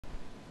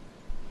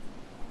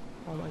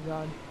Oh my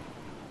god.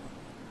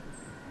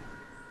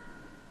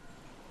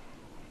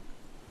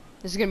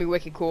 This is gonna be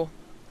wicked cool.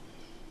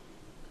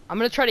 I'm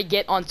gonna try to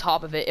get on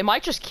top of it. It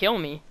might just kill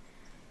me.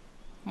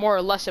 More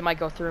or less, it might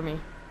go through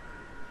me.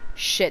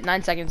 Shit,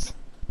 9 seconds.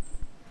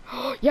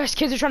 Yes,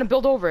 kids are trying to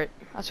build over it.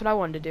 That's what I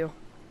wanted to do.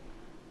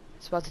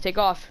 It's about to take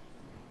off.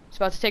 It's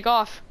about to take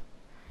off.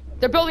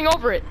 They're building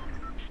over it.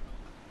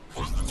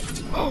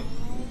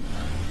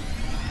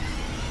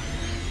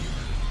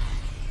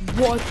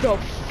 What the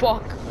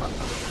fuck?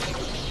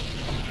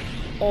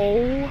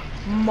 Oh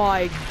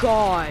my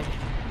god.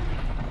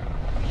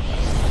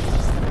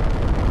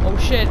 Oh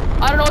shit.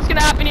 I don't know what's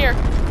gonna happen here.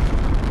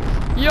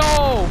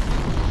 Yo.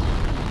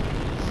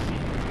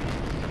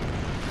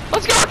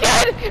 Let's go,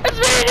 kid! It's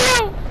me and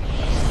you!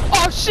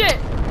 Oh shit!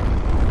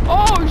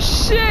 Oh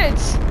shit!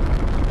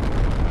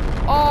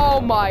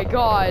 Oh my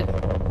god.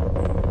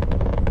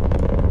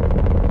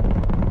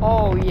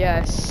 Oh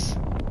yes.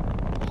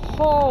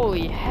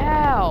 Holy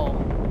hell.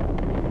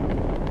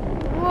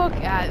 Look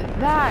at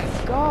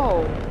that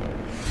go.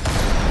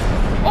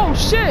 Oh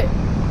shit!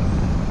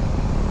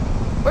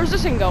 Where's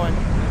this thing going?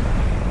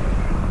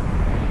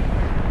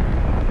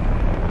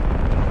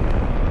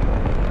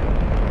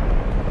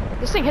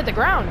 This thing hit the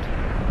ground.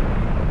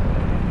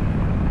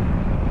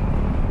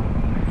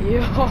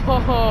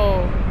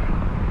 Yo.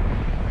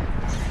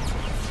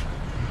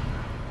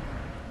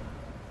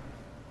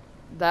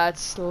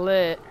 That's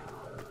lit.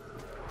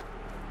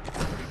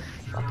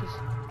 Fuck is...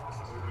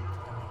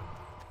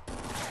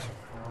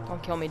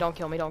 Don't kill me, don't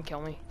kill me, don't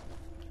kill me.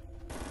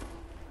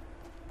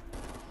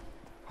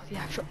 Oh, the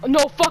actual...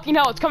 No fucking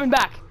hell, it's coming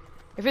back.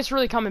 If it's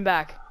really coming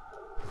back.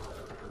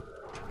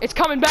 It's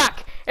coming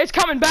back. It's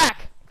coming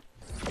back.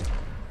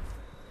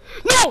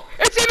 No!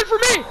 It's aiming for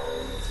me!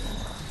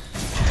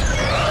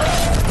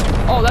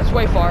 Oh, that's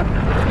way far.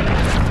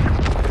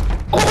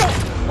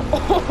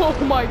 Oh,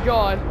 oh my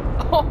god.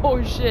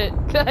 Oh shit.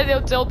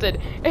 It tilted.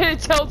 It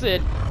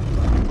tilted.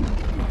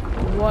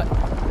 What?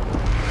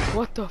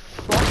 What the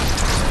fuck?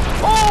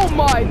 Oh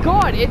my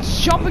god!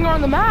 It's jumping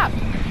around the map!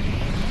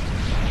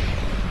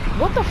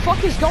 What the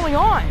fuck is going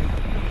on?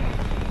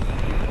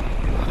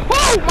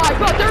 Oh my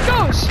god, there it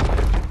goes!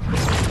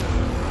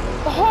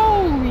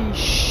 Holy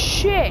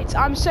shit!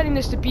 I'm sending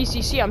this to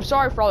BCC. I'm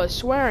sorry for all this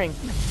swearing.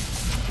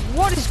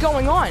 What is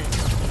going on?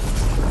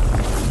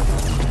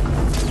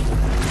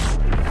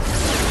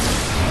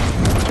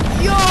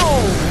 Yo!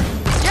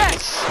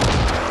 Yes!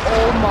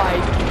 Oh my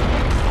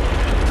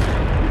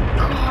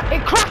god,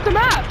 it cracked the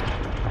map!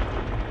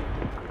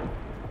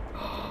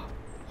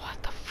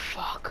 What the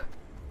fuck?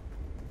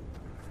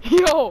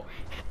 Yo!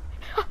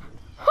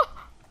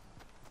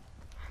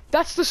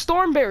 That's the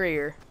storm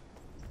barrier.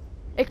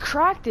 It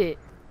cracked it.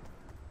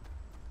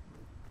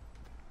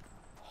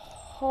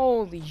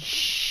 Holy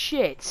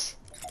shit.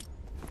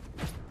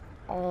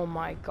 Oh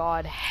my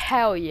god,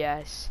 hell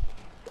yes.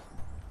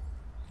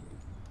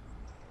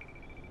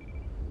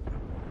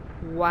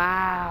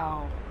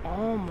 Wow.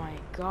 Oh my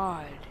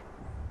god.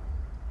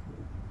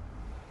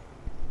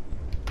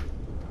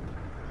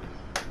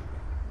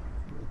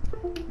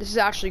 This is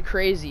actually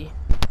crazy.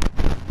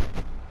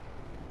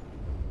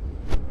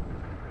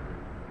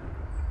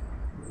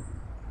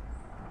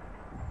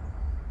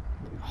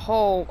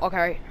 Oh,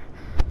 okay.